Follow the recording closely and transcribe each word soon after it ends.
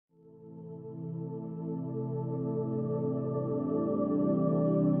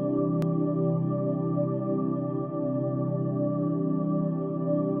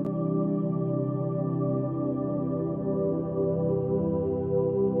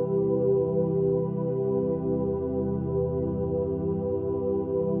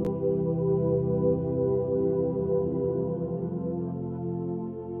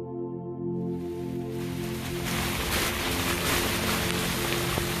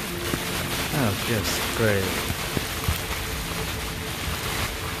Oh, just great.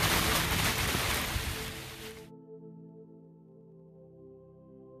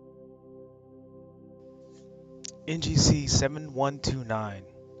 NGC 7129,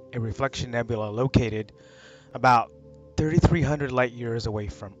 a reflection nebula located about 3,300 light years away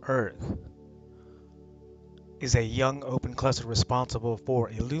from Earth, is a young open cluster responsible for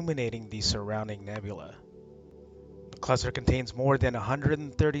illuminating the surrounding nebula. The cluster contains more than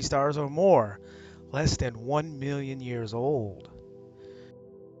 130 stars or more, less than 1 million years old.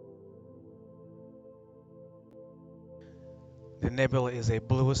 The nebula is a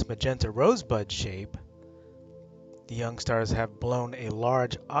bluish magenta rosebud shape. The young stars have blown a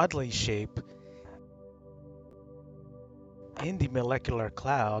large, oddly shaped in the molecular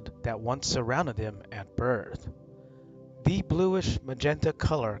cloud that once surrounded them at birth. The bluish magenta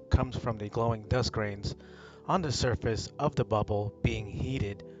color comes from the glowing dust grains on the surface of the bubble being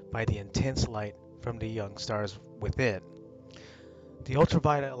heated by the intense light from the young stars within. The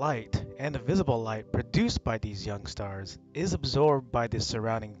ultraviolet light and the visible light produced by these young stars is absorbed by the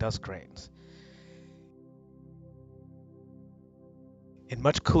surrounding dust grains. In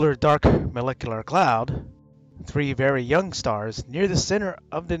much cooler dark molecular cloud, 3 very young stars near the center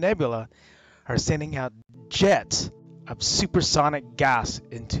of the nebula are sending out jets of supersonic gas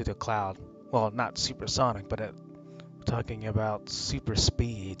into the cloud. Well, not supersonic, but we're talking about super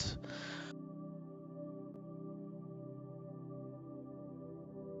speeds.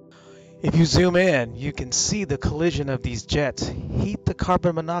 If you zoom in, you can see the collision of these jets heat the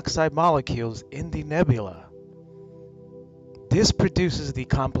carbon monoxide molecules in the nebula. This produces the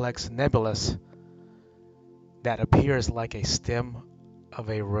complex nebulous that appears like a stem of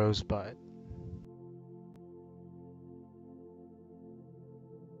a rosebud.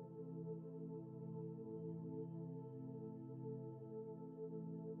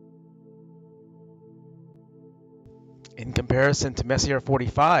 In comparison to Messier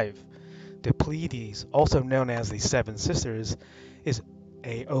 45, the Pleiades, also known as the Seven Sisters, is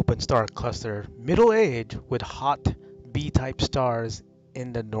an open star cluster middle-aged with hot B-type stars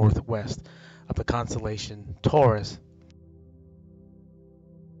in the northwest of the constellation Taurus.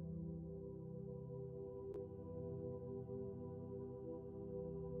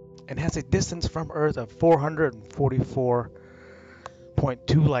 And has a distance from Earth of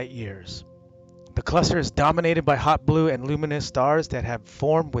 444.2 light years. The cluster is dominated by hot blue and luminous stars that have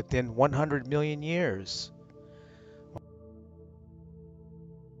formed within 100 million years.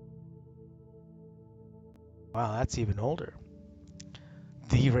 Wow, that's even older.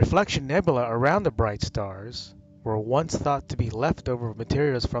 The reflection nebula around the bright stars were once thought to be leftover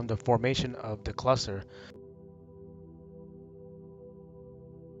materials from the formation of the cluster.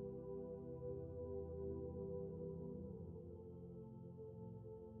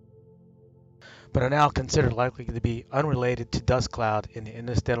 But are now considered likely to be unrelated to dust cloud in the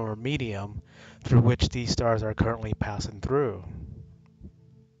interstellar medium through which these stars are currently passing through.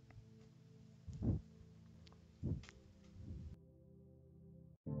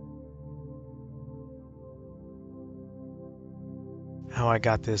 How I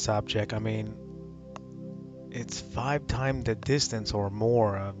got this object, I mean, it's 5 times the distance or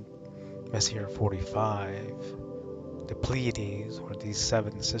more of Messier 45, the Pleiades, or these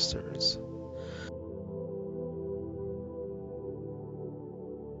Seven Sisters.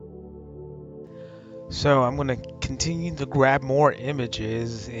 So I'm going to continue to grab more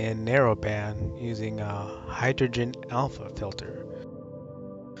images in narrowband using a hydrogen alpha filter.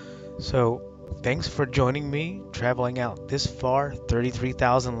 So thanks for joining me, traveling out this far,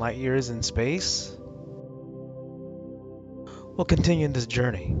 33,000 light years in space. We'll continue this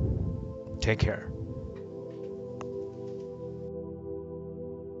journey. Take care.